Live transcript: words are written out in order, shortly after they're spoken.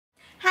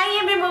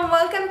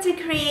welcome to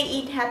Create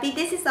Eat Happy.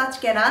 This is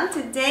OCHIKERON.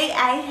 Today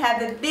I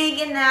have a big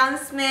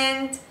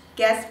announcement.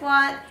 Guess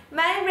what?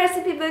 My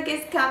recipe book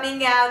is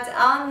coming out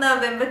on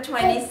November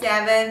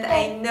 27th.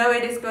 I know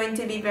it is going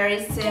to be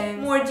very soon.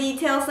 More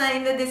details are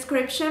in the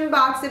description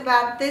box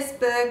about this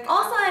book.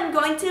 Also, I'm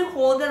going to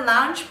hold a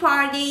launch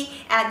party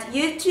at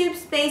YouTube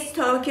Space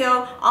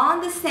Tokyo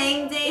on the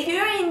same day. If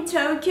you're in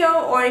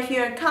Tokyo or if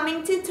you're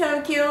coming to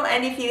Tokyo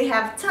and if you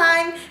have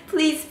time,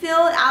 please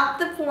fill out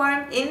the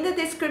form in the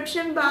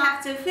description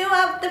box. You have to fill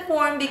out the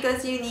form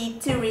because you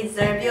need to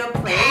reserve your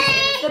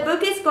place. The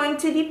book is going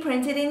to be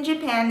printed in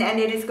Japan and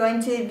it is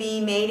going to be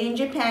made in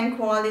Japan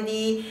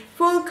quality,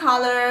 full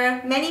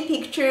color, many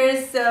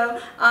pictures, so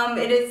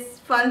it is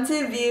fun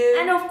to view.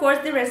 And of course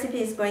the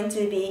recipe is going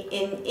to be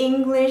in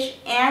English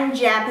and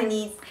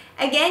Japanese.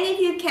 Again, if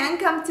you can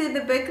come to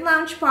the book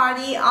launch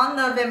party on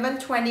November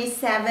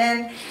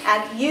 27th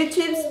at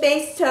YouTube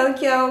Space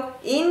Tokyo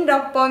in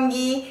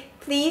Roppongi,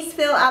 please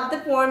fill out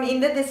the form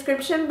in the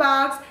description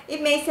box.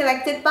 It may be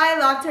selected by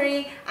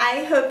lottery.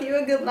 I hope you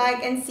a good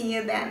luck and see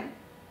you then.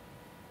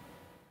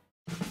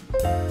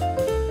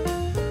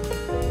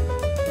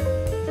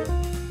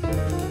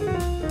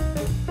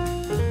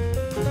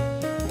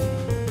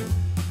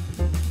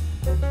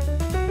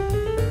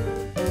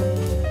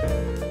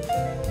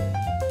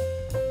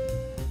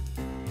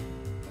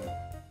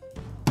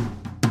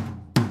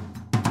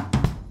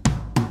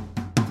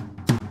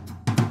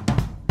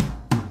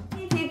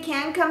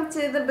 Come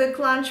to the book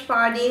launch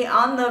party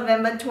on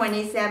November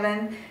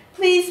 27th.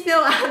 Please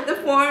fill out the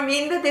form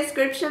in the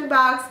description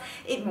box.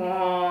 嘘、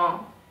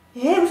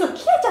切れ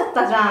ちゃっ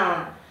たじ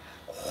ゃん。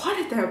壊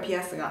れたよ、ピ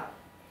アスが。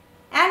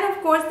And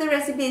of course the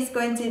recipe is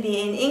going to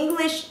be in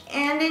English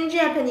and in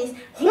Japanese.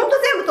 ほんと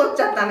全部取っ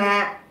ちゃったね。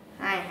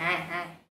はいはいはい。